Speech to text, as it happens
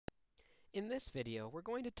In this video, we're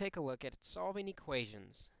going to take a look at solving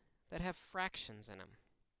equations that have fractions in them.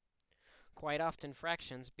 Quite often,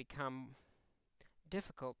 fractions become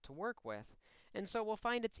difficult to work with, and so we'll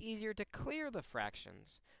find it's easier to clear the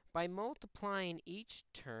fractions by multiplying each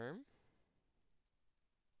term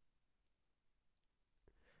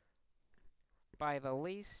by the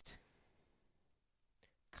least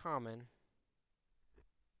common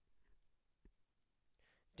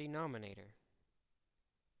denominator.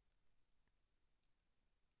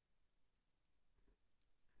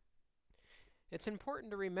 It's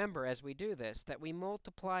important to remember as we do this that we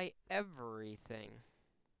multiply everything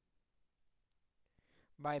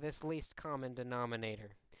by this least common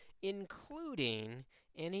denominator, including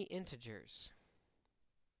any integers.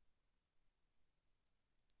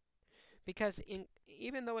 Because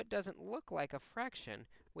even though it doesn't look like a fraction,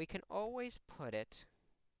 we can always put it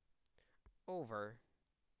over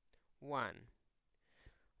 1.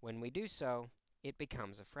 When we do so, it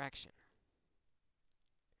becomes a fraction.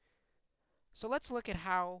 So let's look at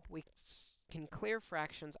how we can clear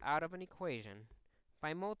fractions out of an equation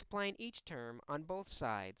by multiplying each term on both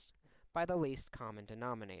sides by the least common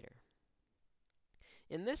denominator.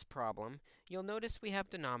 In this problem, you'll notice we have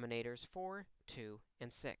denominators 4, 2,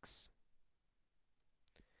 and 6.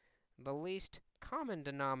 The least common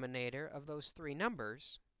denominator of those three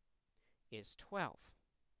numbers is 12.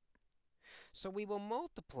 So we will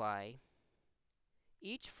multiply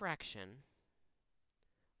each fraction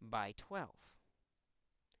by 12,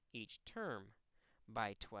 each term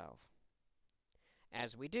by 12.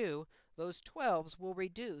 As we do, those 12s will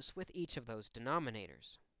reduce with each of those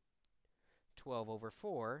denominators. 12 over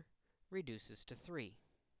 4 reduces to 3.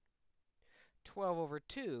 12 over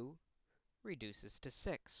 2 reduces to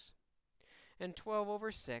 6. And 12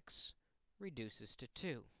 over 6 reduces to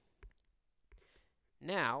 2.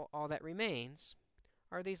 Now, all that remains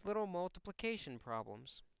are these little multiplication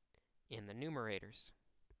problems in the numerators.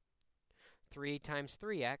 3 times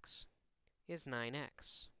 3x is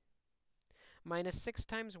 9x. Minus 6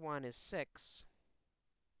 times 1 is 6,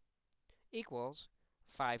 equals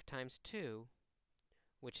 5 times 2,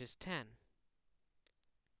 which is 10.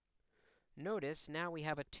 Notice now we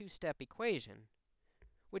have a two-step equation,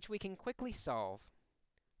 which we can quickly solve,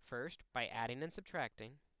 first by adding and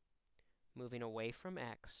subtracting. Moving away from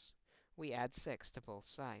x, we add 6 to both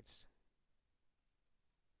sides.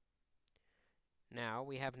 Now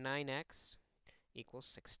we have 9x equals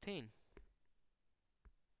 16.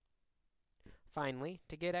 Finally,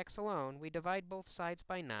 to get x alone, we divide both sides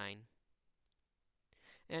by 9,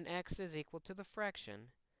 and x is equal to the fraction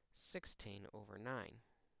 16 over 9.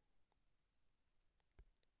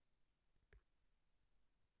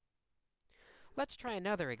 Let's try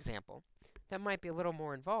another example that might be a little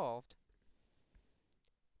more involved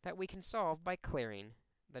that we can solve by clearing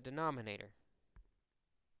the denominator.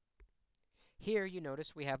 Here you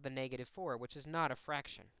notice we have the negative 4, which is not a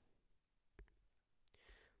fraction.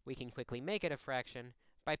 We can quickly make it a fraction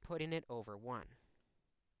by putting it over 1.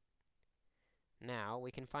 Now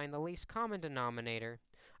we can find the least common denominator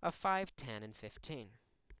of 5, 10, and 15.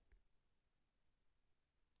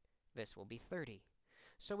 This will be 30.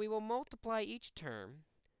 So we will multiply each term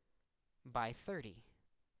by 30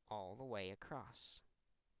 all the way across.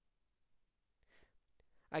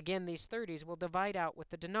 Again, these 30s will divide out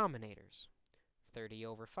with the denominators. 30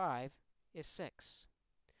 over 5 is 6.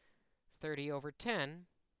 30 over 10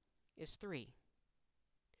 is 3.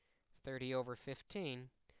 30 over 15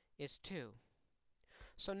 is 2.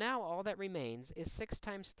 So now all that remains is 6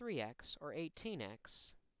 times 3x, or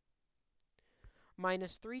 18x,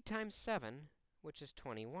 minus 3 times 7, which is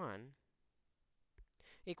 21,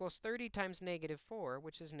 equals 30 times negative 4,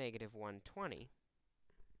 which is negative 120,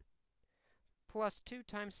 plus 2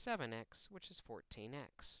 times 7x, which is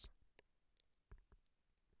 14x.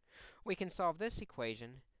 We can solve this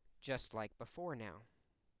equation just like before now.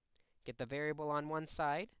 Get the variable on one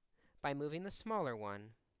side by moving the smaller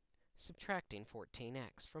one, subtracting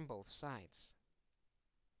 14x from both sides.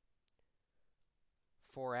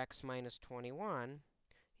 4x minus 21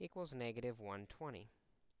 equals negative 120.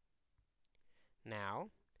 Now,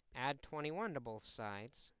 add 21 to both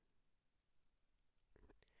sides,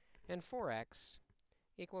 and 4x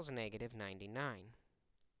equals negative 99.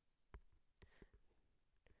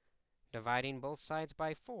 Dividing both sides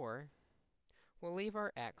by 4 will leave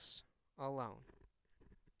our x alone.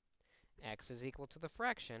 X is equal to the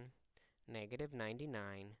fraction negative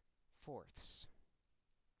 99/4.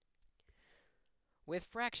 With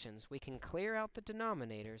fractions, we can clear out the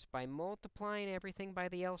denominators by multiplying everything by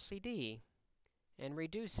the LCD and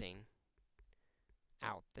reducing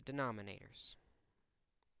out the denominators.